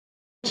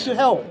to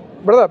hell.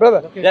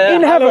 Brother. Yeah,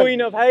 in Halloween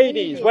heaven, of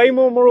Hades, way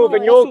more moral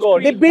than your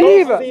God. the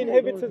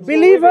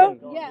believer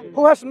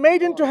who has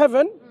made into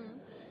heaven,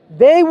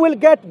 they will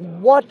get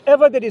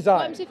whatever they desire.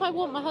 What happens if I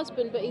want my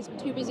husband, but he's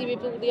too busy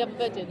with all the other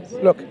virgins?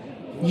 Look,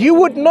 you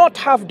would not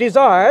have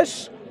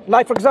desires,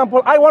 like for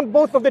example, I want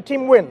both of the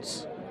team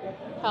wins.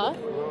 Huh?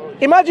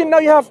 Imagine now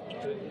you have,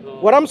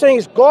 what I'm saying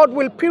is God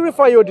will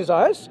purify your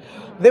desires.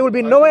 There will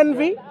be no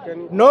envy,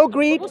 no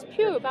greed. What's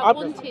pure about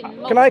wanting?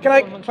 Can I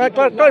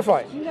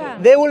clarify? Yeah.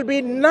 There will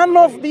be none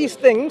of these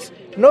things,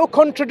 no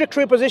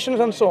contradictory positions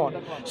and so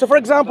on. So for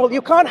example,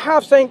 you can't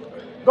have saying,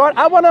 God,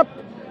 I want to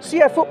see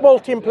a football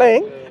team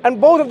playing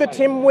and both of the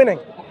team winning.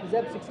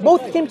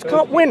 Both teams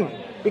can't win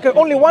because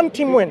only one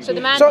team wins. So the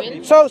man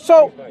wins. So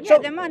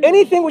the man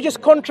anything which is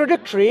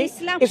contradictory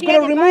Islam is going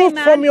to created remove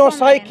by from man your from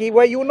psyche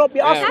where you will not be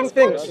asking That's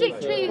things.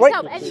 contradictory Wait.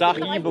 itself. Anything that I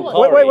Sahih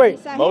want. Bukhari.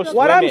 Wait. Most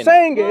What women, I'm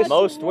saying is,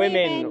 most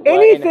women were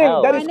anything in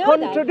hell. that is I know that.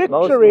 Most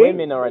contradictory,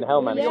 women are in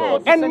hell, man.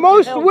 Yes. and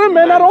most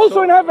women are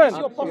also in heaven.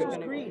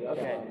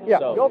 Yeah.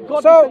 So,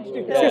 So,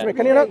 excuse me,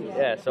 can you not?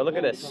 yeah, so look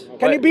at this.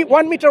 Can you be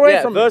 1 meter away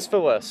Yeah, from me? verse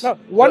for verse. No,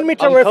 1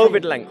 meter away from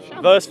COVID me. length.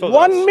 Verse for verse.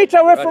 1 meter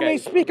away from Okay. me,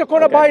 speaker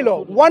corner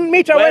bylaw. 1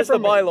 meter away Where's the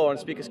from me. bylaw on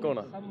Speaker's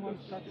Corner?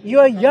 You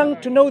are young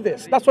to know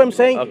this. That's what I'm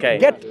saying. Okay.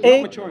 Get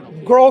a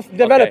growth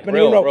development.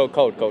 Okay, you know. real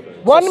code.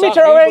 1 So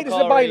meter Sahih away, this is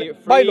a Bukhari,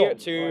 bylaw. 3,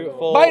 2,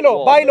 4,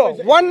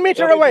 Bylaw. 1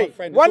 meter away.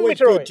 1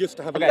 meter away.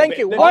 Thank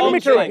you. 1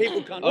 meter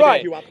away.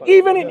 Right.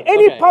 Even in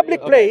any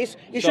public place,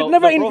 you should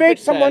never invade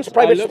someone's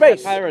private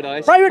space.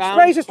 Private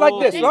space is like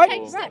this, Take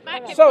right? a step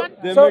back, So,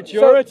 The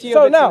majority so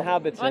of its now,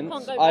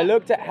 inhabitants, go I back.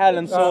 looked at hell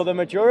and saw the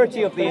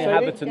majority of the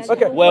inhabitants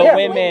Okay, were yeah.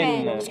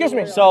 women. Excuse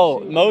me.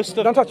 So most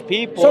of Don't touch.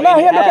 people So now in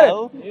here, look at it.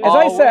 hell As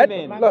I are said,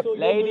 women. look.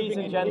 Ladies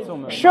and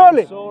gentlemen.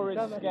 Surely,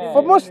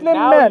 for Muslim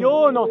now men,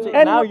 you're not.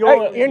 and Now hey,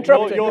 you're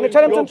interrupting. Can you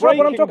tell him to you're interrupt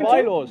what I'm breaking talking to?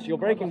 bylaws. You're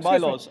breaking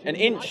bylaws. An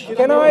inch.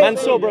 Can I-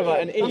 Mansour, brother,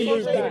 an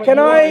inch. Can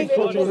I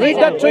read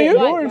that to you?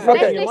 Let's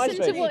Okay.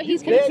 listen to what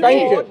he's going to say.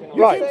 Thank you.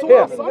 Right,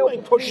 here.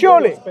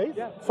 Surely,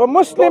 for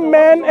Muslim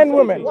men and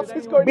women,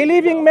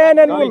 believing men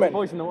and women,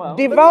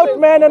 devout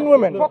men and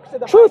women,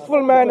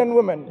 truthful men and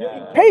women,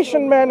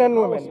 patient men and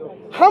women,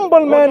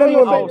 humble men and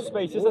women,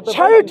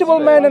 charitable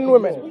men and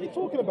women,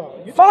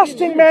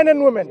 fasting men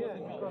and women,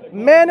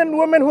 men and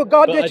women who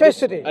guard their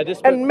chastity,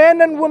 and men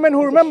and women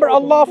who remember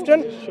Allah often,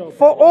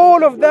 for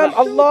all of them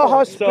Allah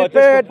has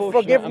prepared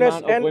forgiveness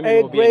and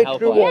a great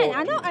reward. Yeah,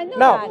 I know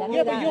Now, that. I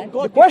know that.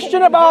 the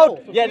question about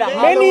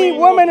many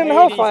women in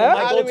hellfire,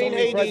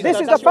 this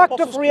is a fact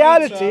of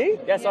reality,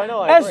 Yes, I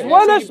know. as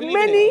well as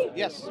many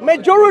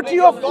majority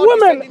of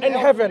women in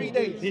heaven.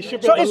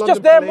 So it's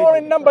just they're more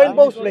in number in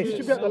both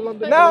places.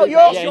 Now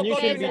Yeah, and you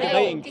shouldn't be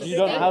debating because you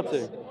don't know how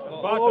to.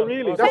 Oh,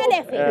 really?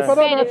 Benefits. If I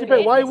don't know how to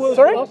debate, why will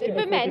Sorry?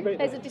 For men,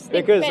 there's a distinct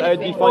Because it'd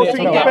be benefit. funny So to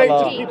you talk debate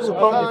about people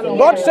love. can't.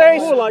 God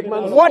says,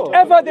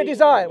 whatever they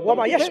desire,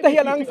 وَمَا يَشْتَهِي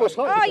الْأَنفُسُ,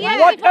 Oh, yeah.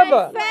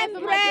 whatever. Fem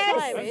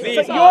breasts.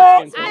 Please So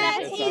ask him. Allah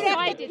has Penis,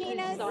 provided the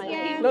penis, desire.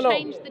 yeah. He No, will no.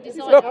 change the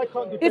desire.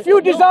 Look, if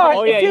you desire,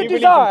 Oh, yeah, if you you believe in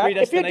desire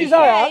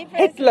predestination.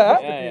 Hitler,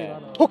 Yeah.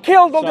 who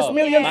killed all these So,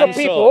 millions of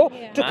Mansour. people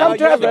to come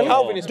to heaven,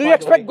 Mansour. do you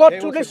expect God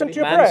to listen to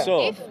your prayer? Mansour.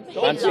 If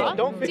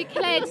Hitler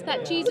declared that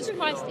Jesus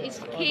Christ is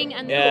King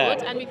and Yeah.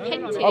 Lord and repented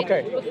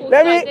Okay, before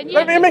let he died,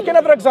 then me yes. make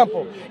another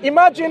example.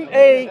 Imagine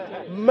a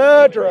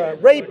murderer,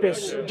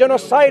 rapist,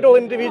 genocidal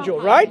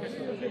individual, right?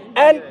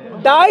 And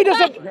died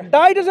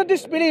as a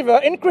disbeliever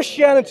in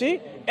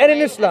Christianity and in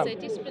Islam. As a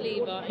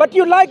disbeliever. But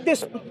you like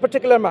this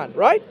particular man,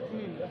 right?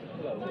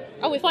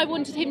 Oh, if I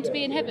wanted him to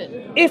be in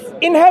heaven. If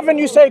in heaven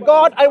you say,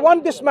 God, I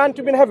want this man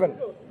to be in heaven,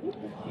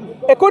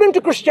 according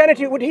to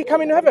Christianity, would he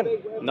come in heaven?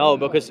 No,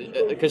 because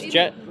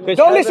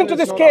Don't listen to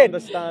this kid.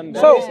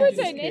 So-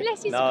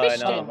 Unless he's a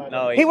Christian.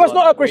 No, He was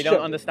not a Christian. We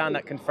don't understand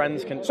that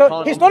friends can. So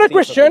can't he's not a intercede for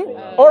Christian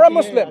people. or a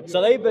Muslim.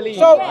 So they believe.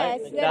 So, right,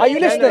 that are you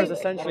gender listening? is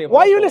essentially a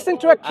Why are you bottle. listening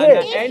to a And kid?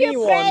 that If you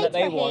anyone pray that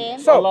they to want, him-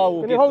 So, Allah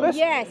will can give you hold them. this?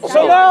 Yes.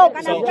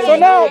 So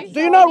now, do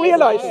you now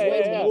realize?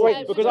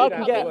 Wait, Because I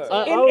can get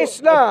in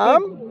Islam,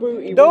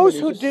 those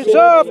who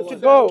deserve to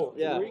go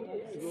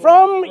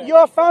from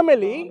your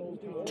family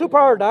to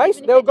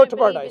paradise, they'll go to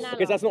paradise.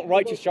 Because that's not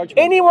righteous judgment.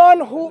 Anyone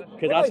who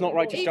Because that's not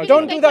righteous judgment.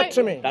 Don't do that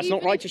to me. That's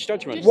not righteous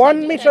judgment.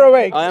 1 meter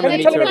away. I am Can a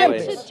you tell him meter again,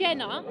 away. please? To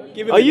Jenna,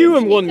 Are you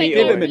in 1 if they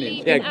meter? don't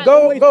believe in Allah,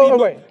 Go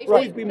away. if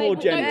Right. they won't go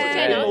to Jenna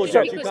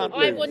because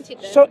I wanted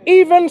them. So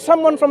even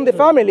someone from the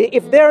family,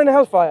 if they're in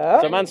hellfire,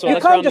 So Mansour, you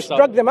let's can't round just this up.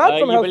 drag them out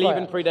from You believe in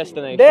hellfire.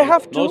 predestination. They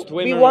have to Most be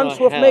women ones are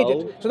who have made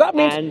hell, it. So that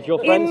means and your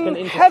friends can in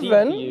intercede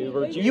heaven,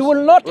 for you, you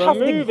will not have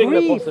the removing the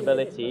grief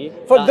possibility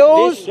for that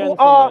those this who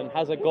are gentleman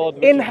has a God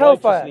which in is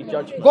hellfire. righteously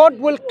judgment. God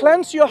will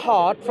cleanse your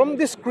heart from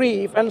this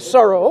grief and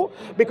sorrow,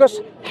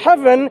 because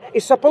heaven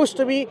is supposed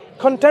to be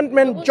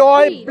contentment, What's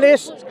joy, clean?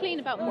 bliss. What's clean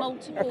about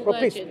multiple Oh,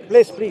 please,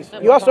 virgins? please.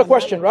 You asked a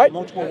question, right?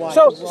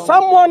 So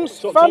someone's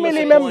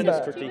family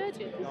member,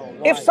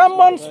 if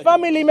someone's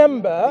family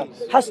member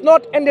has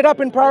not ended up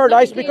in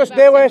paradise because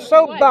they were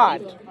so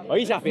bad, Oh,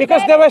 he's happy.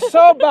 because they were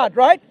so bad,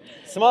 right?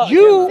 Smart.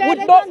 You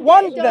would not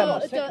want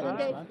them.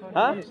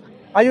 Huh?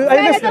 Are you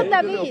listening?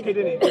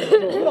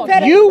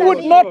 David. You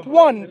would not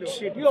want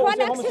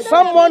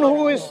someone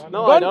who is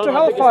gone to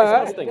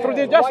hellfire through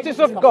the justice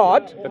of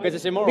God, Because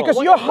it's immoral.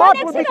 because your heart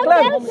would be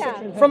cleansed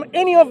from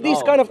any of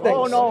these kind of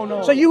things.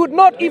 So you would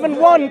not even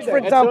want, for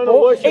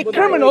example, a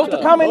criminal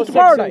to come into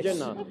paradise.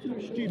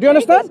 Do you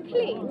understand?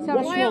 So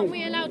why aren't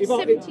we allowed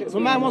 72? If a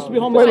man wants to be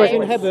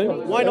homosexual in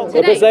heaven, why not?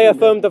 Because they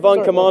affirm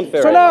divine command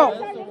theory. So now,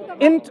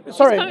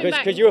 sorry,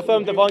 Because you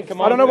affirm divine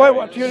command. I don't know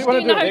what you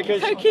want to do.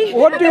 Hokey.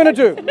 What do you want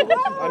to do?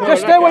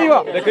 Just stay where you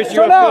are. Because you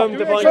So now, affirm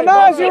divine so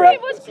now as you command.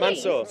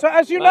 Mansour. so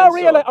as you now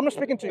realize, I'm not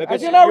speaking to you. Because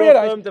As you now you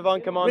realize, affirm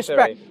divine command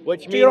respect theory,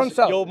 which to your own means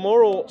self. your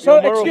moral. So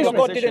your moral excuse me,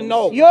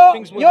 propositions.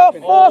 your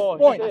fourth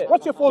point.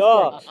 What's your fourth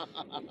point?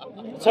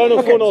 Eternal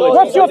Okay, foreknowledge.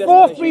 what's your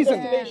fourth reason?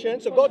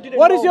 So God didn't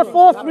What is your know.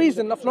 fourth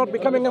reason of not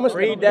becoming a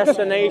Muslim? Because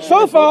Predestination.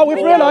 so far we've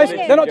realized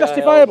they're not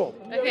justifiable.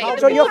 Okay,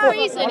 So the your fourth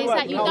reason is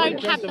that you don't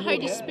have the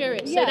Holy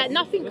Spirit, so that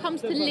nothing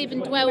comes to live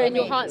and dwell in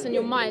your hearts and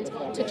your mind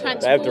to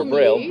transform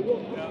you,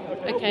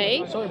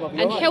 okay,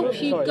 and help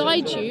you,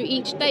 guide you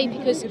each day.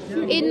 Because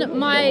in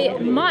my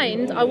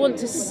mind, I want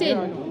to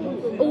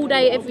sin all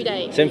day, every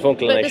day. Sinful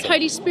But inclination. the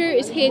Holy Spirit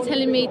is here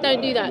telling me,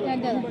 don't do that.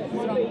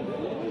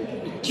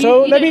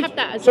 So you let don't me have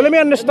that as let me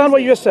understand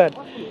what you said.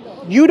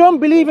 You don't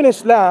believe in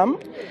Islam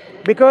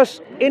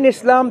because in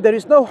Islam there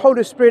is no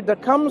Holy Spirit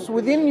that comes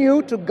within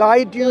you to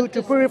guide you,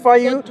 to purify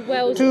you, God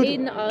dwells to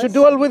in us. to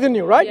dwell within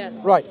you, right? Yeah.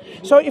 Right.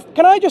 So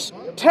can I just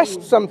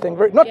test something?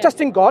 Not Yeah.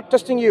 testing God,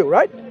 testing you,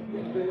 right?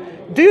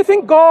 Do you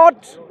think God,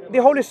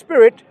 the Holy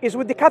Spirit, is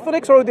with the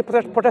Catholics or with the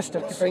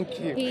Protestants? He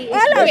is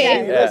All of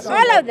them. with,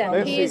 All of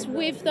them. he is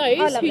with those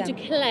All of who them.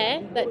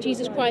 declare that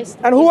Jesus Christ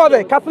And who is are they?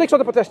 Lord. Catholics or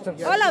the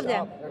Protestants? All of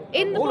them.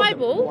 In the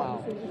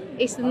Bible,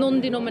 it's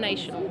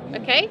non-denominational,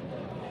 okay?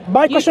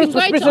 My You question can is go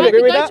to- specific. I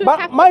could go to a But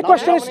Catholic my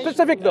question is church.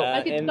 specific though.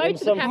 I could in- go in to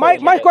the some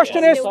Catholic My church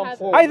question and is still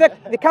have- either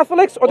the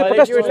Catholics or the Well,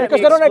 if you Protestants, were to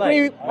because they don't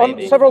agree explain, on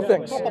maybe. several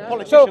things.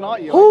 So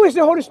who is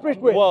the Holy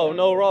Spirit with? Whoa,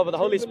 no, rather the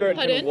Holy Spirit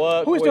Pardon? can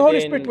work Who is the Holy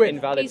within Spirit with?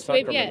 invalid He's with,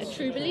 yeah, a sacraments.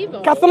 true believer.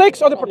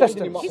 Catholics or the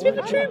Protestants? He's with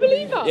a true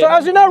believer. So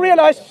as you now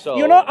realize, So-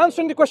 you're not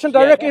answering the question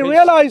directly, because-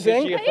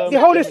 realizing because she the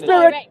affirms Holy the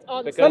Spirit. direct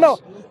answer.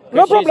 Because-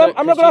 No because she's problem. a-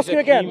 I'm not going to because ask she's you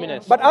a again.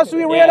 humanist. But as we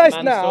Yeah, realize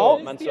Mansour, now,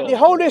 Mansour. the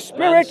Holy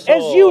Spirit, as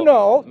Mansour, you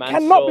know,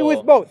 cannot be Mansour.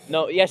 with both.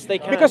 No, yes, they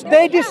can. Because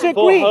they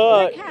disagree. For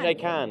her, they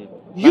can.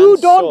 You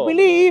don't Mansour.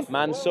 believe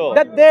Mansour.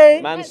 that they.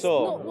 Mansour.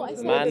 what I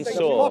said. Mansour.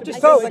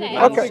 So, Mansour.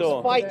 okay.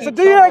 So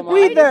do you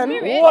agree then?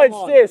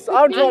 What's this?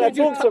 I'm trying to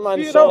talk to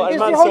Mansour. So and is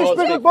the Mansour Holy wants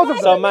Spirit to- with both of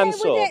them? So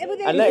Mansour.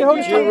 And the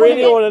Holy do Spirit you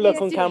really with want to look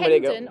It's on camera? They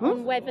go, dependent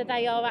on whether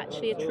they are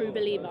actually a true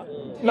believer.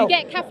 No. You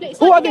get Catholics,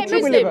 Who like are you the get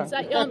true Muslims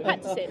believer? that aren't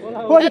practicing. Who are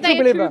the Are true they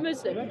a believer? true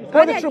Muslim? Who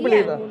are the true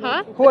believer?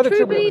 Huh? Who are A the true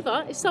true believer?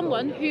 believer is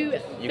someone who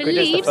could just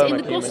believes affirm in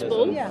the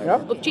gospel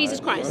ecumenism. of Jesus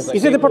Christ.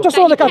 Is it the Protestants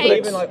or the That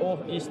you Catholics?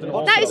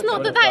 That is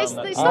not that is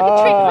it's like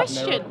a trick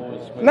question.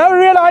 Now we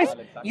realize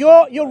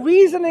your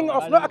reasoning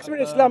of not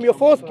accepting Islam, your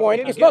fourth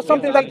point, is not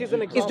something that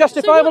is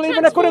justifiable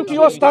even according to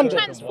your What standard.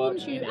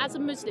 transforms you as a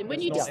Muslim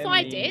when you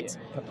decided,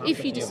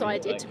 if you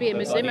decided to be a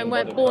Muslim and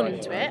weren't born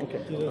into it,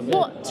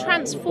 what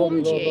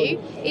transformed you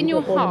in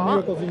your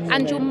heart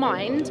and your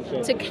mind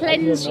to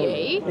cleanse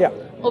you Yeah.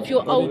 of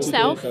your old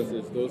self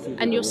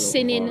and your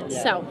sinning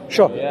self?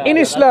 Sure. In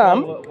Islam,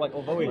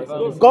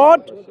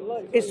 God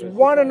is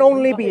one and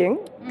only being.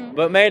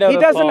 But made He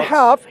of doesn't parts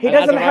have and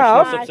has a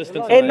rational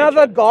subsistence in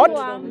another nature. God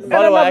By and the way,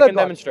 I another can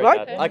God, demonstrate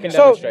right? that. I can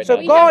demonstrate so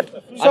that.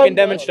 God. I can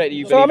demonstrate that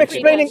you So I'm believe in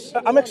explaining. gods.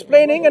 I'm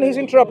explaining, and he's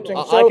interrupting.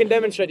 I So can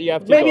demonstrate that you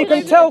have two maybe you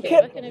gods. can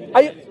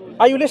tell.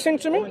 Are you listening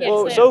to me? Yes,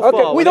 Well, I so am.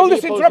 far, Okay. With all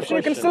this whenever you pose a interruption,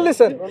 you can still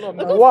question- listen.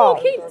 I've got Wow.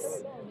 4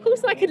 kids. Of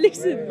course I can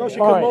listen. No, she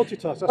Fine. can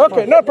multitask. That's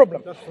Okay, fine. no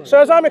problem. So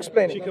as I'm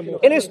explaining,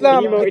 in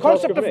Islam, Can you the multitask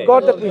concept with of me?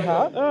 God that we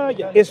have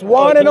is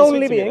one can and you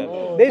only speak to me being.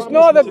 then? There is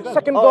no other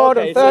second God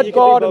okay, and so third you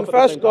can do God both and at the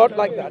first same God time.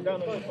 like that.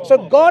 So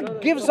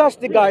God gives us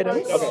the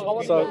guidance.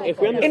 So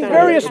if we understand In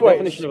various the ways.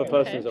 definition of a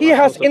person as a He has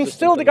rational subsistence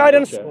instilled the in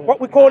guidance, nature, what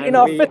we call in and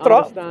our we fitrah,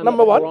 understand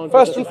number that one, Quran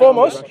first and doesn't have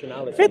foremost.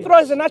 rationality.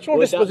 Fitrah is a natural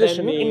Would that then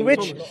disposition in mean-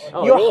 which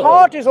Oh, your really?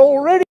 heart is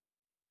already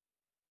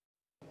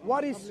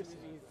what is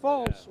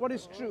false, what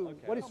is true,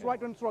 what is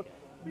right and wrong.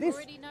 This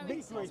Already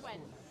knowing since when?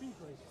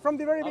 from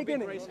the very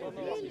beginning.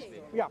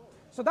 Yeah.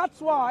 So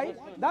that's why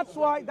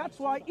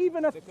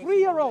even a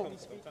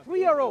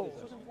 3-year-old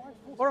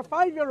or a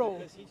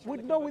 5-year-old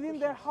would know within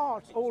their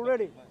hearts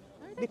already.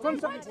 The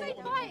concept.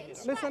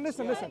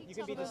 Listen.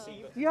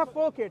 You have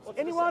 4 kids.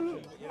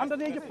 Anyone under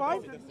the age of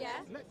 5? Yeah.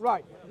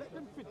 Right.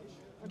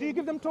 Do you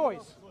give them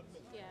toys?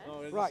 Yeah.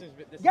 Right.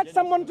 Get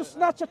someone to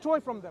snatch a toy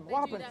from them.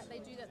 What happens? They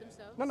do that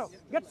themselves. No.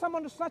 Get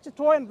someone to snatch a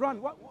toy and run.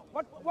 What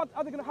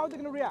are they gonna? How are they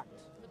gonna react?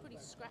 They probably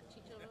scratch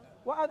each other.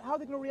 How are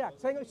they going to react?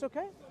 Saying it's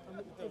okay?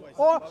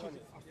 Or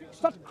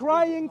start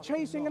crying,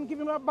 chasing, and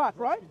giving it back,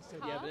 right?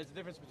 Yeah, but there's a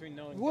difference between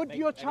knowing. Would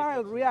your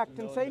child react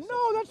and say,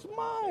 no, that's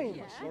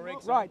mine?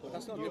 Right.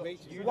 That's not debate.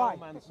 Why?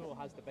 Mansour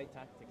has debate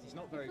tactics. He's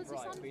not very Because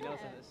it's bright, but he knows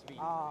unfair. how to speak.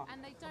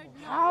 And they don't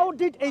know. How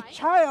did a right?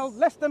 child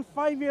less than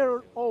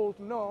 5-year-old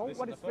know Listen,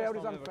 what the is first fair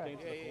is time I ever unfair? came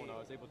to the corner, I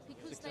was able to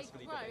Because they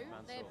successfully grow, debate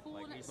Mansour. they're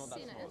born Like, he's not that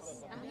sinners,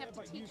 smart. and we have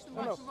to teach them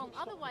right and wrong.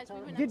 Otherwise, we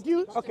wouldn't have Did to you,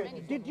 teach them okay,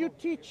 anything. did you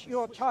teach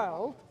your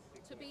child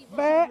To be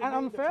fair and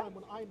unfair?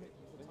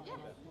 Yeah.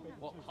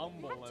 What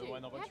humble You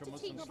when I have went to to a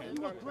teach Muslim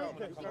them school.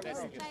 because they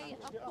are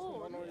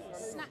born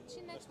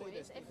snatching their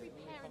toys. Every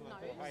parent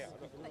knows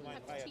that you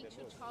have to teach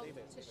your child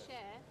to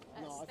share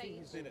at a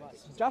stage.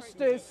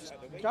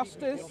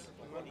 Justice,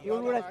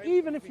 you'll realize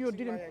even if you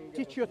didn't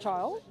teach your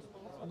child,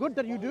 good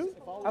that you do,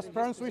 as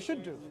parents we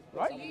should do, So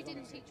right? you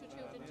didn't teach your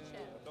children to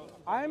share.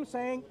 I am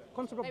saying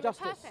concept of They were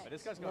justice.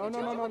 perfect. No.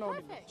 Children were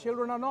perfect.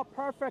 Children are not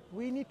perfect.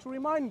 We need to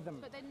remind them.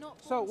 But they're not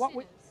born So what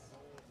we sinners.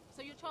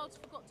 So your child's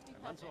forgot to be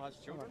Mansour perfect.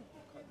 has children.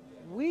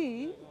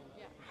 we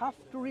have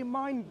to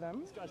remind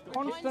them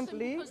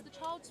constantly. Because the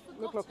child's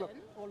Look.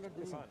 forgotten.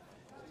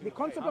 The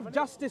concept of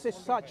justice is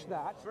such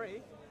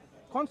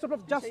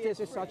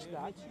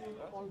that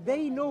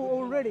they know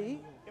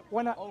already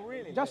when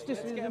justice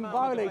is being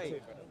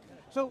violated.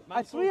 So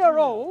a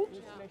 3-year-old,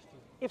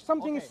 if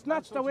something is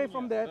snatched away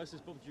from their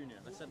Versus Bob Jr.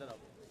 Let's set that up.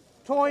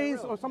 toys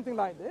or something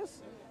like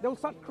this, they'll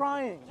start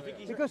crying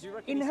because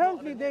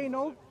inherently they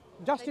know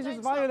justice They is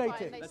don't start violated.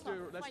 fighting, they Let's do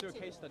a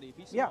fighting. case study. If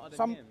he's Yeah, smarter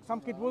than him,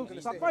 some kid will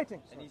start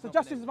fighting. he's So not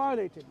justice is gonna-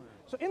 violated.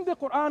 So in the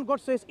Quran,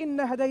 God says,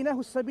 "Inna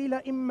hadaynahu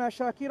sabila imma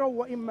shakira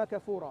wa imma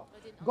kafura."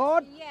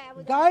 God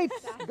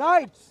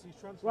guides,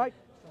 right?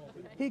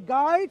 He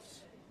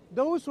guides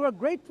those who are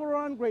grateful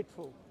or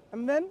ungrateful.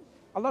 And then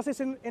Allah says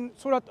in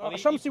Surah he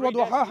Ash-Shamsi wa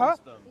duhaha,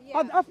 predestines them.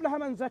 قَدْ أَفْلَحَ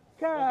مَنْ We'll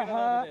زَكَّاهَا get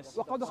over this.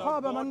 وَقَدْ So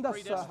خَابَ God مَنْ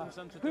predestines دَسَّاهَا.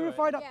 them to do it.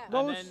 Purified Yeah. And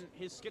those, then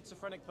his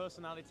schizophrenic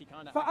personality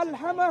kind of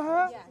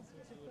فَأَلْهَمَهَا,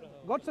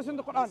 God says in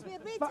the Quran,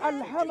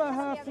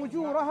 فَأَلْهَمَهَا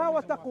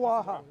فُجُورَهَا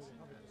وَتَقْوَاهَا.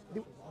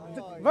 The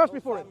verse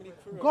before it,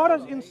 God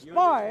has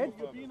inspired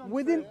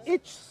within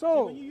each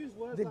soul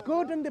the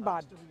good and the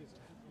bad.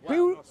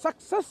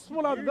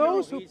 Successful are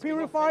those who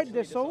purified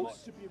their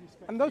souls,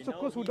 and those, of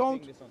course, who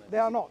don't, they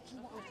are not.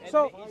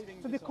 So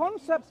the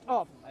concept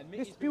of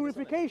this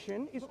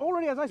purification is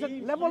already, as I said,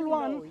 level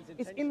 1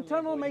 is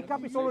internal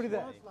makeup is already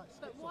there.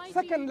 But why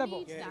Second do you level.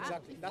 need that?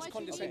 Exactly. That's Why do you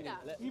condescending. need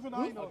that? Even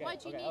I know. Why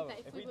do you need that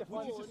if we were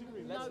born knowing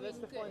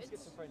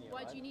good?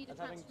 Why do you need a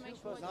transformation?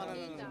 Why do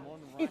you need that?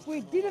 If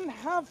we didn't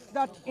have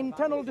that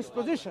internal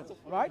disposition,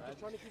 right,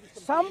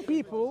 some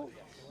people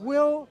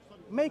will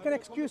make an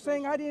excuse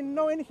saying, I didn't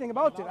know anything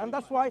about it. And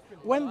that's why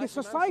when the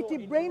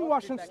society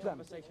brainwashes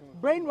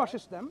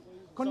them,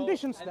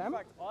 conditions them,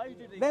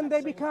 then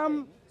they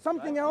become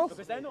something else,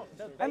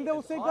 and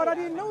they'll say, God, I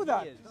didn't know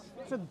that.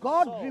 So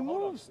God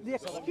removes the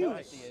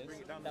excuse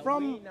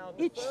from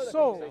each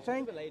soul,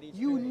 saying,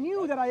 you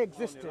knew that I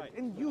existed,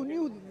 and you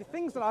knew the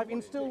things that I've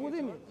instilled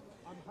within you.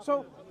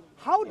 So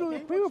how do we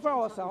purify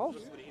ourselves?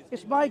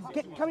 It's by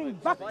coming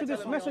back to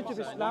this message of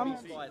Islam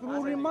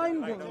through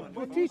reminding,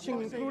 through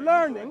teaching, through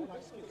learning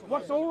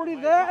what's already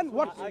there and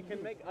what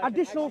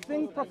additional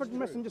things Prophet and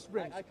Messengers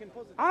bring.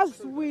 As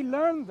we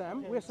learn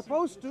them, we're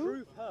supposed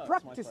to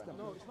practice them.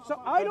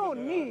 So I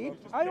don't need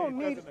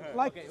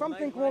like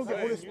something called the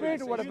Holy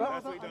Spirit or whatever.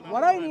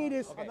 What I need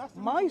is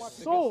my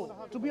soul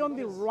to be on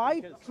the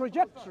right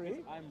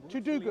trajectory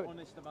to do good.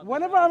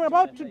 Whenever I'm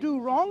about to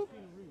do wrong,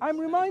 I'm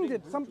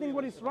reminded something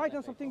what is right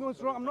and something goes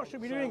wrong. I'm not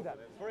should be doing that.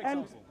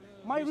 And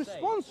my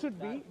response should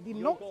be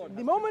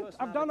the moment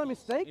I've done a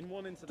mistake,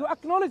 to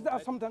acknowledge that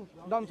I've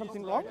done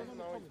something wrong,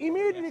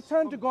 immediately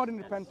turn to God in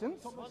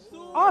repentance,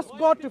 ask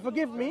God to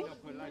forgive me,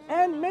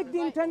 and make the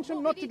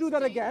intention not to do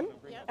that again.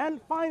 And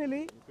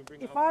finally,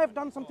 if I have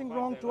done something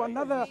wrong to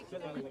another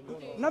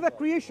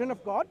creation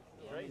of God,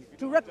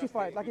 to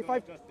rectify it. Like if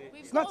I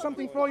snatch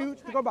something for you,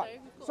 to go back.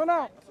 So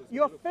now,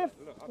 your fifth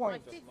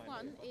point. My fifth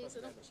one is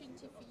an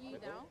opportunity for you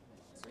now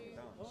to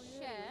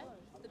share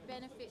the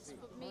benefits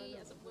for me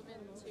as a woman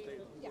to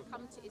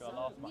come to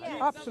Islam.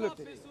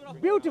 Absolutely.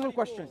 Beautiful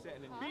question.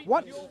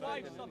 What?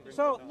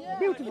 So,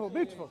 beautiful.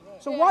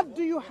 So what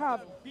do you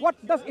have? What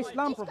does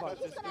Islam provide?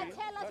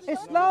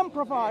 Islam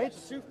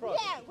provides,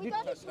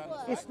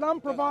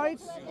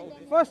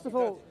 first of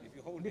all,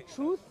 the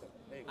truth.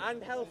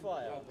 And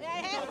hellfire.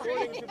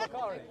 Okay.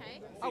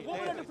 And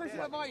what would the person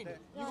of mine?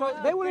 So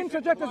they will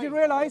interject as you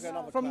realize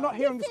from not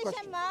hearing this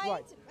question.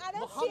 Right.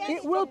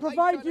 It will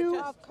provide you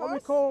what we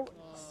call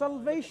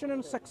salvation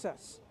and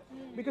success.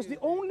 Because the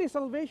only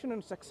salvation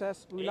and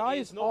success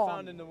relies It's not on,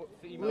 found in the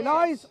female.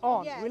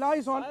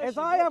 relies on, as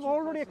I have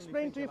already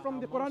explained to you from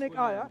the Quranic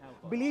ayah,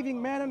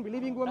 believing men and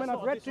believing women.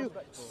 I've read to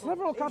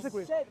several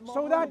categories,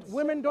 so that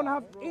women don't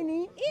have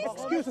any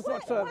excuses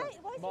whatsoever.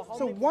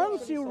 So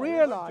once you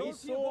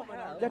realize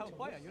that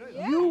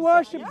you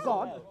worship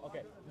God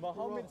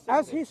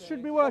as He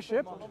should be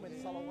worshipped,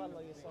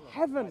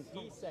 heaven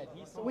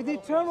with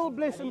eternal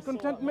bliss and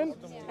contentment,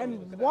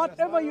 and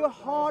whatever your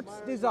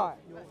heart's desire.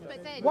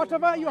 But then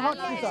Whatever your heart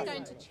Allah is desires.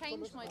 going to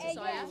change my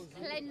desire,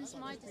 cleanse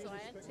my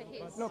desire to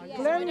His. No, So I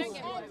don't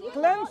get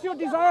cleanse your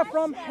desire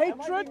from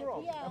hatred,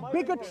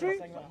 bigotry,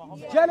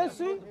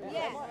 jealousy,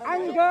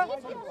 anger.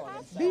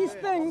 These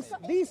things.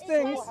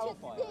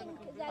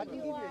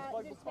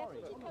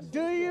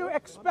 Do you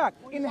expect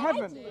in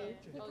heaven?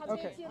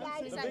 Okay.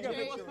 Is that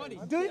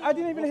true? I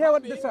didn't even hear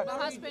what they said. My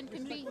husband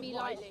can beat me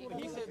lightly.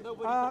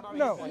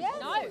 No.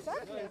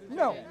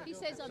 No. He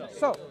says I'm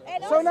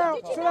So now,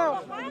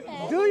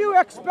 do you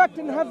expect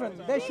in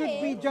heaven there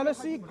should be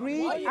jealousy,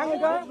 greed,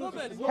 anger,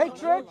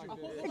 hatred?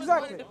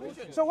 Exactly.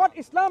 So what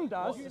Islam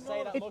does,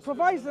 it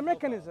provides a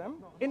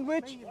mechanism in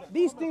which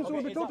these things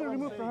will be totally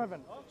removed from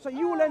heaven. So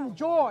you will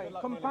enjoy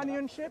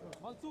companionship.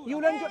 You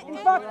will enjoy. In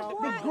fact,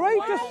 the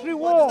greatest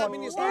reward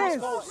is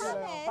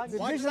the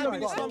vision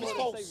of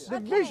God. The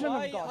vision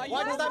of God.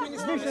 Why does that mean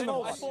it's Vision of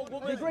false?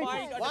 God. The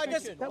greatest. Why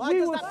does That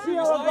we will see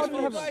our God in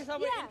heaven.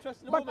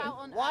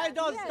 why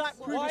does that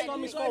prove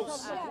Islam is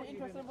false?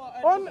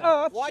 On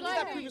earth. Why does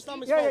that prove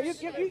Islam is Yeah,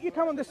 false? you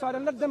come on this side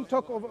and let them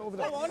talk over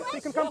there.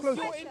 You can come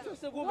closer. You're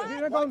interested woman.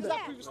 You're going there.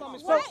 Prove Islam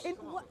is So, false. In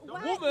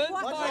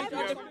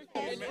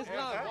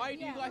Islam, why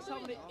do you guys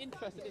have an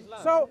interest in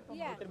Islam? so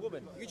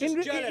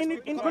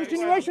in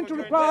continuation to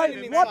reply,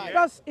 what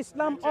does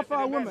Islam offer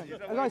a woman?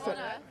 As I said,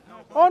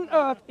 on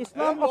earth,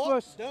 Islam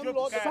offers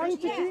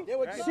sanctity,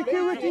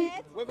 security,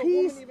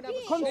 peace,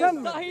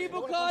 contentment,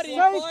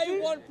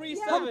 safety,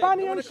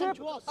 companionship,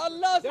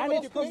 and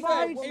it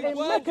provides a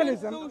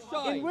mechanism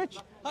in which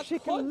she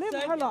can live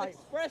her life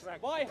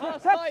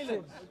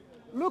protected,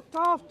 looked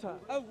after,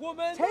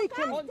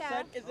 taken.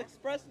 Consent is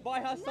expressed by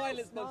her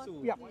silence,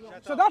 Mansoor. Yeah.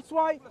 So that's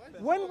why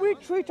when we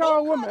treat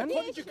our women,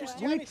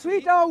 we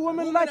treat our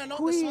women like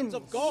queens,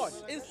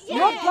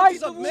 not like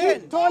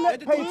cheap toilet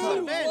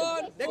paper.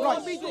 They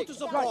can't be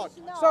daughters of God.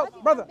 So,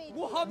 brother,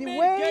 the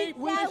way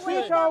we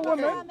treat our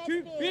women,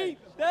 To beat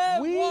their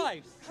we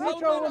wives.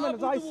 treat our women,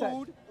 as I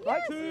said,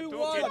 right?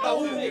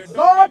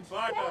 God.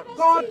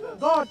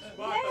 God.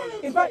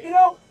 In fact, you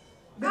know,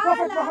 the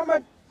Prophet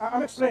Muhammad,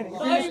 I'm explaining. If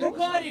you're Sahih listening,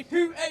 Bukhari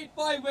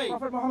 2858.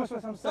 Prophet Muhammad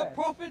said, The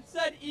Prophet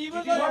said,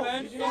 even though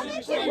men is how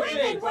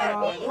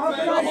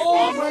can I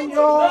speak when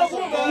your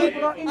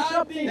people are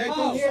interrupting me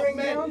from hearing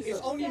the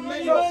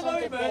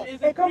answer?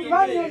 A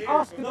companion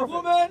asked the the Prophet,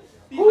 woman,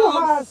 who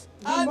has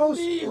the and most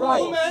the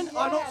right woman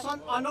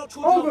are not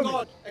children over of me?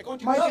 God. According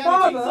to My Christianity,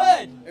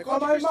 father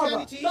according or to my mother?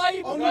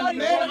 Christianity, only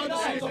men are the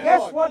sons of Guess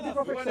God. what the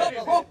Prophet The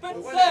said? Prophet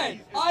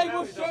said, I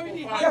will show you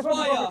the Guess what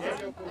the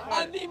hellfire, Prophet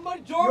said? and the Your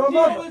majority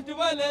mother. of the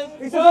dwellers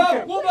He said,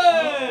 okay. were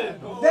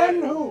women.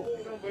 Then who?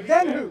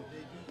 Then who?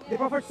 The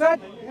Prophet said,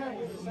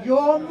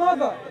 your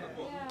mother.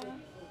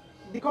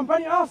 The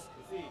companion asked,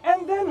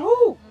 and then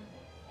who?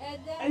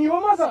 And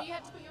your mother. So you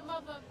had to put your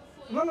mother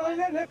before No,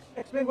 let's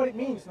explain what it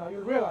means now.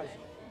 You'll realize.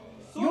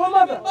 Surah Your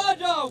mother.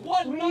 Al-Majah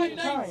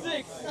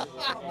 1986.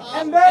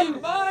 And A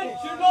then, man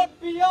should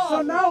not be asked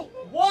so now,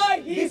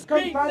 why he this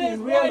beats his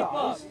companion wife up.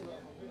 realized,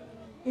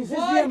 is this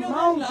Why the does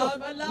amount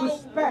Islam of allow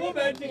respect,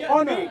 women to get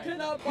honor,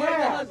 beaten up by their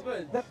care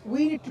husbands? that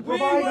we need to We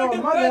provide will our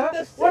defend mother?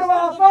 the What about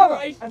our sisters of father?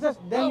 Christ, And says,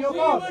 then and your we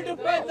will father.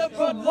 defend the So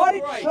brothers what of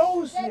it Christ.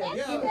 shows here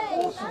is the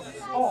importance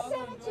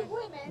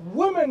of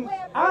women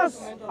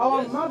as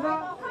our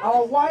mother,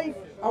 our wife,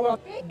 our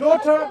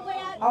daughter,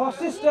 our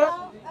sister.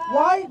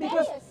 Why?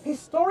 Because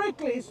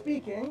historically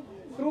speaking,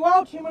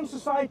 throughout human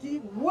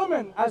society,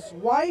 women as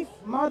wife,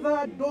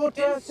 mother,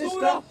 daughter, In sister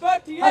Surah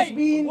 38, has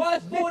been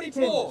verse 44.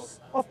 victims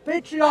of And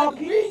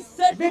patriarchy, we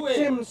said to him,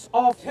 victims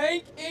of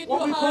Take in what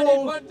your we hand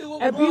call and do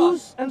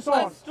abuse and so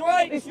on.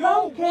 strike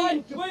Islam your came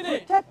wife to with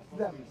it. protect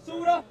them,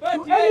 Surah to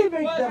 38, elevate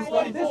them verse from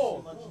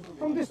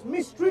 44. this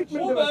mistreatment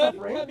they were Woman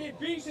suffering, can be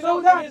beaten so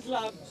up that in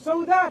Islam.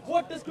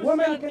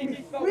 women can Christianity be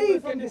teach free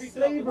about from women this to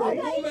be beaten up?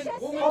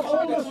 slavery of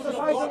all the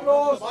societal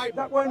laws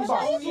that were in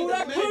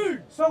Surah 2,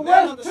 So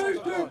when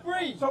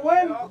 223. So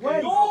when Your in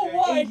wives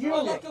are like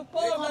Europe a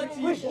partner to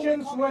you.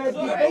 Christians were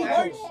So debating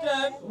approach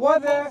them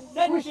whether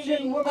essentially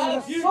Christian women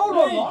as were you sold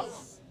or please. not,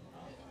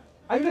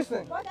 are you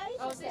listening?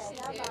 I was listening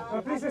to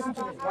you. Please listen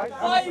to me, right?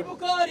 Sahih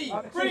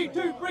Bukhari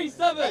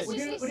 3237. Would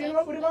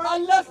you mind?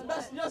 Unless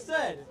Messenger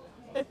said,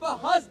 if a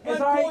husband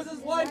As I- calls his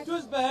wife to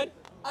his bed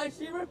and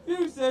she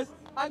refuses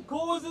and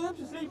causes him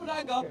to sleep in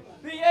anger,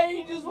 the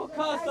angels will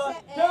curse her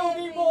till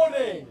the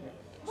morning.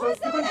 So you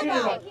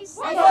continue that.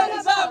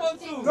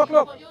 Look,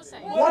 Look,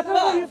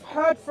 whatever you've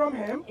heard from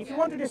him, if you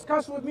want to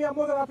discuss with me, I'm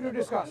more than happy to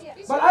discuss.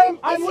 But I'm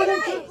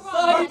willing to.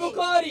 Sahih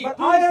Bukhari, But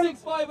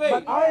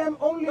 2658. I am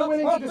only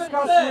willing to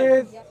discuss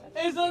with.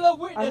 Is a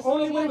witness I'm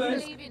only of a willing to woman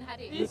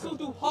discuss. equal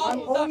to half I'm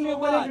of that only of a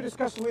willing to man?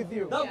 discuss with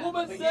you. That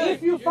woman said,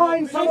 If you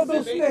find some of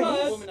those this is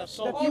things because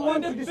that you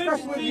want to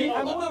discuss with me,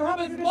 I'm of more the than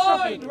happy to woman's discuss with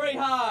mind, you.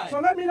 Rehan. So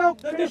let me now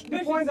The finish the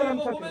point that I'm deficiency of a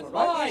talking woman's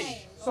about, right? mind.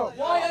 So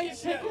Why are you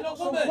picking a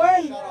woman?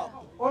 when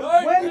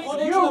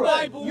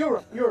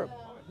Europe,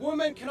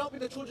 Women cannot be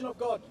the children of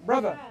God.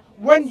 brother,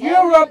 when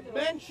Europe,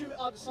 Men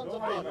are the sons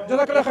of God.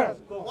 Jazakallah khair.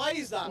 Why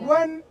is that?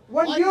 when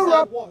Why is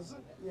Europe, that?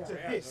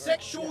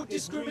 Sexual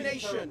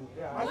discrimination.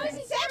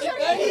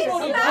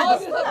 Anybody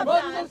targets their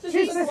brothers and sisters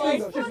She's in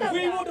Christ, listening, though,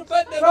 we will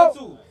defend them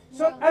also.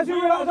 so as you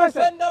We realize, will as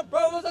I said, defend our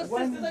brothers and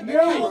when sisters in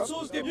Europe Christ.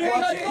 Councils You debate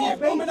cannot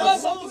women convert are to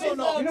souls or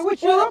not. Islam You know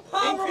which by the Europe?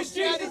 power In of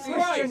Christianity. Jesus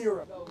Christian Christ.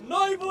 Europe.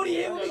 Nobody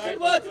here will be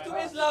converted to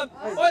Islam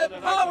by the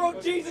power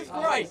of Jesus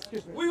Christ.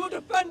 We will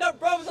defend our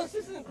brothers and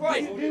sisters in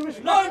Christ. Do you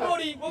respect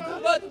Nobody will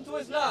convert them to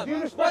Islam Do you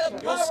by respect the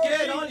that? power You're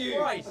scared, of aren't Jesus you?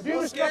 Christ. Do you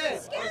You're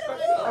respect? scared.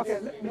 Okay,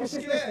 this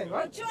is listening,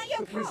 right? Join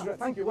your cult.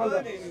 Thank you, well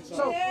done.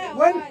 So,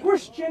 when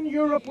Christian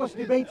Europe was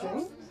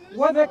debating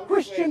whether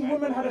Christian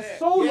women had a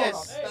soul or not,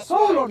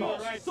 soul or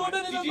not, So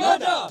then in the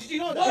matter, Did you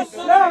know one that?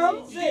 Islam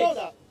Did you know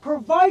that?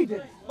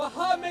 provided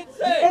Muhammad the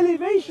said,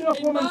 elevation of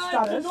a women's man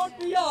status cannot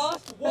be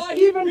asked why that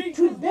he even beats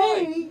his wife.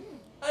 today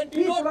And do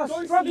people not are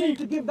go struggling sleep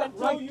to give that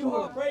until right to you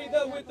are women.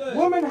 rather with them.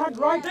 Women had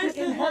right This to is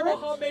what inherit.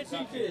 Muhammad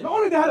teaches. Not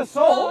only they had a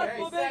soul, God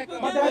forbid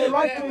but they had the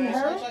right to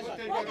inherit.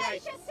 Well, they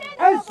should say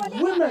As that.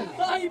 women, Sahih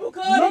not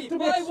Bukhari, to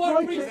be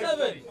exploited.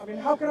 5137. I mean,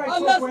 how can I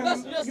Allah talk when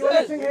just you're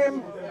says, letting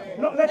him,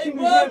 not A letting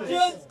me hear this?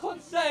 virgin's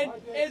consent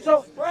is So,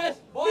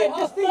 expressed by her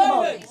just think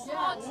about it.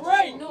 silence.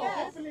 Rape.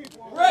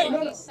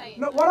 Rape.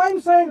 No, what I'm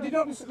saying, did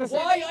not listen.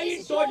 Why are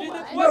you dodging the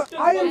No, question?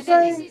 I am This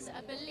saying, is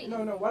a belief. no,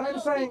 what I'm A lot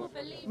of saying, people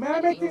believe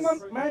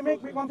may I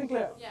make one thing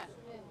clear? Yeah.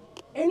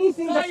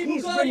 Anything that Sahih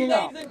he's Bukhari, bringing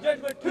out, ladies and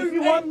gentlemen, if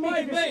you want me to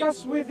 2858.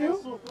 discuss with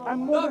you, I'm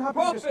more than happy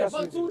to discuss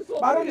with you.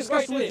 But I don't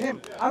discuss with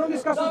him. I don't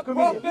discuss The with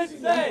Prophet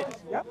comedians. said,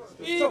 Yeah?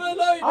 even So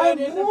though I'm man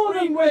is a more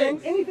free than willing,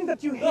 man, anything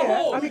that you the hear,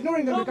 horse, I'm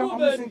ignoring them the because I'm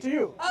woman, listening to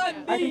you. and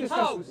I can the discuss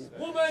house, with you.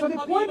 woman So the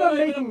have point evil I'm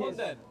making upon is,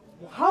 them.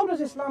 how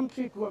does Islam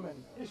treat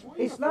women?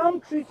 Islam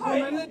treats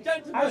Ladies women and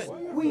gentlemen, as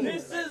queens.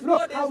 this is Look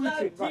what how we Islam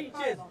treat, right?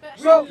 teaches.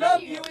 We So-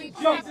 love you in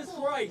Jesus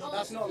Christ.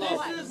 That's not This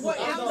love. is what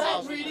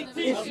Islam really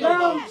teaches.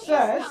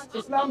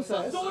 Islam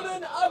says,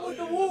 Solon Abu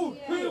Dawood,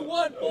 who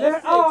won all there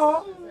six.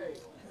 are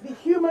the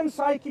human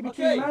psyche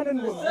between Okay, man and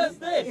it woman says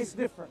this. is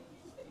different.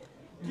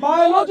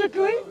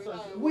 Biologically,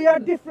 we are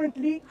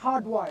differently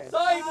hardwired.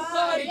 Sahih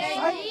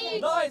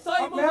Bukhari,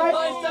 Sahih May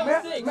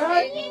Muslim I?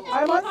 976.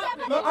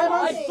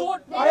 I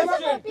sought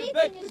permission to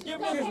beg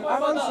forgiveness from my I'm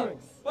mother, answering.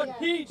 but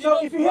he did So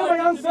not if you hear my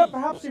grant it to answer, me.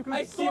 perhaps you I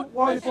could see sought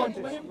why the permission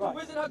point for is. him to Right.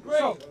 visit her grave.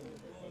 So,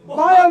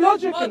 Muhammad's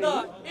biologically,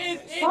 mother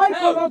is in hell.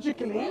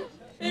 psychologically,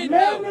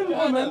 men and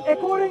women,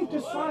 according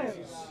to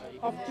science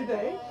of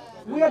today,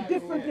 we are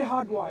differently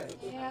hardwired.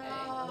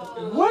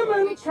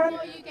 Women can,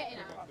 What are you getting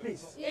at?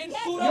 please, In your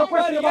Surah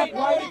question about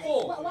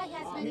 38:44. Why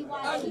has many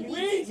wives? And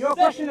we your said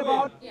question to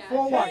about him,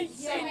 four take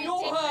wives. in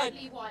your hand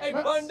a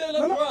bundle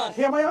No, of no, grass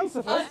hear my answer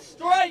and first.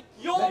 strike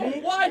your Let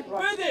me- wife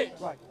right, with it.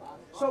 Right.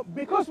 So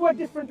because we're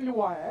differently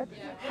wired,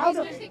 how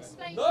do, Just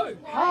explain No.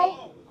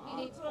 how, he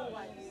needs 4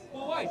 wives.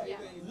 For wife,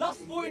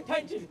 lustful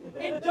intentions.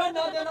 In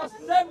Jannah there are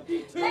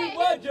 72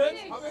 virgins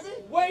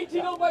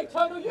waiting on my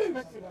eternal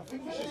youth.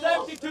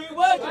 72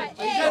 virgins.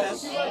 Are you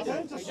jealous?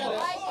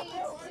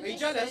 Are you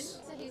jealous?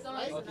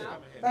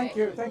 thank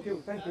you,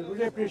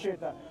 really appreciate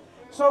that.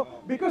 So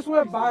because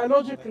we're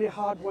biologically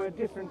hardwired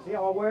differently,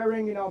 our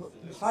wiring in our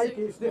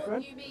psyche is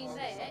different. You mean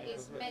there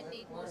is men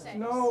need more sex?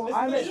 No,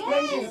 I'm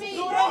explaining.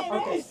 Surah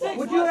Okay. 56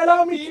 Would you verse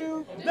allow me 17,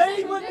 to?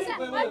 They would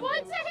I be,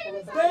 want to hear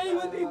him. they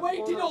would be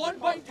waiting on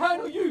by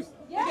eternal youth.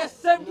 There's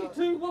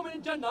 72 women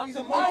in Jannah. And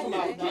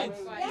little kids.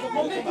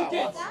 Little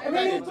kids.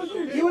 Little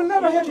youth. You will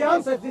never hear the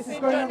answer if this is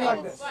going on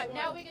like this. Right,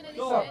 now we're going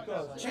to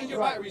listen. Change your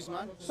batteries,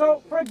 man.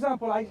 So, for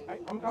example,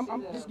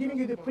 I'm just giving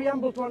you the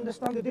preamble to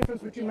understand the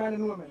difference between man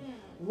and woman.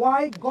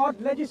 Why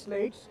God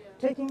legislates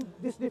taking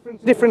this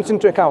difference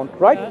into account,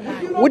 right?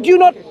 Would you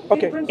not,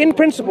 okay, in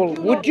principle,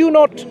 would you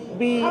not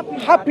be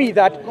happy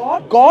that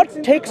God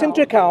takes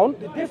into account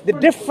the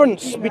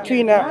difference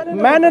between a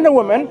man and a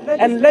woman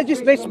and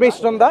legislates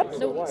based on that?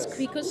 No, it's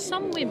because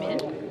some women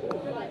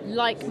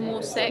like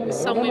more sex,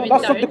 some women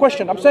That's don't. not the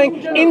question. I'm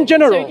saying in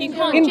general. So you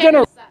can't In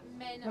general. that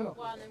men are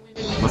one and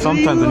women But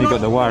sometimes when you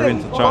got the wire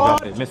in to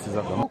charge up, it messes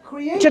up the Who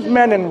created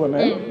men and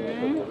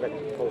women,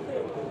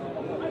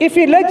 if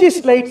he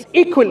legislates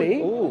equally,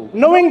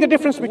 knowing the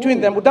difference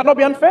between them, would that not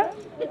be unfair?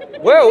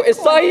 Well, it's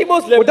Sahih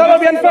Muslim. Would that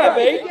not be unfair?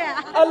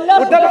 Allah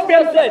Would that not be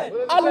unfair? said,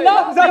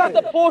 Allah gives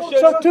the portion.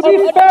 So to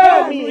be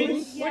fair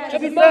means,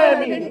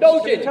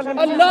 indulgence.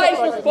 Allah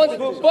is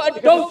responsible for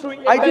adultery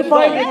in I men's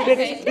defined lives. it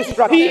with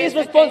destructive. He is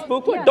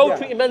responsible for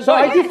adultery in men's So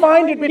I lives.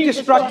 defined it with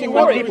destructive.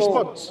 What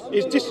response?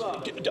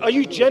 Are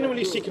you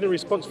genuinely seeking a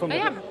response from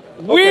him?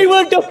 We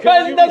will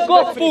defend the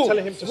gospel.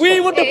 We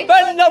will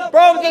defend the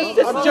brothers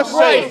and sisters of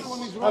Christ.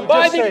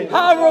 By the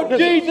power of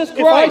Jesus Christ.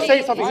 If I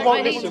say something, he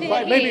won't listen.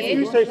 But maybe if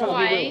you say something,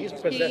 he will. He's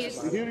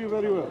possessed. Hear you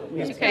very well.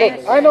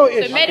 Okay. I know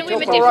it is. So men and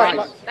women It's all right.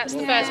 different. That's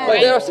the first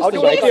There are point. sisters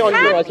He's right here.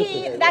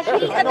 happy that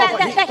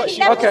he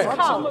never Okay.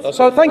 comes.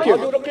 So thank you.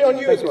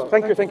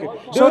 Thank you. Thank you.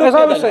 So as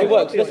I was saying,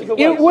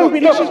 it will be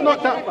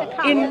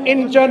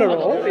in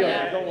general.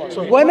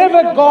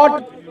 Whenever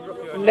God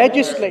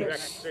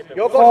legislates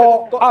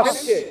for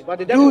us,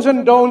 do's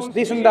and don'ts,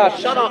 this and that,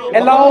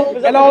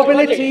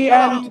 allowability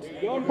and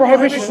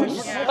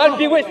prohibitions. And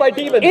bewitched by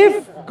demons.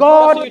 If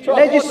God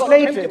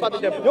legislated,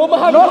 Your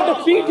Muhammad got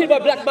defeated by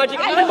black magic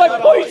and by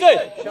poison.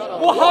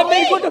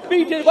 Muhammad got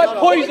defeated by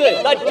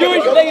poison. That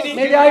Jewish lady.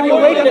 maybe I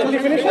will wait until he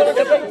finishes.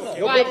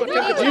 Right.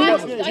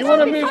 Do you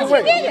want to move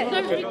away?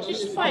 No, it's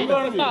just fine.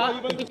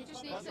 But we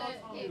just need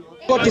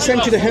to. God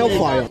descend to the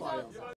hellfire.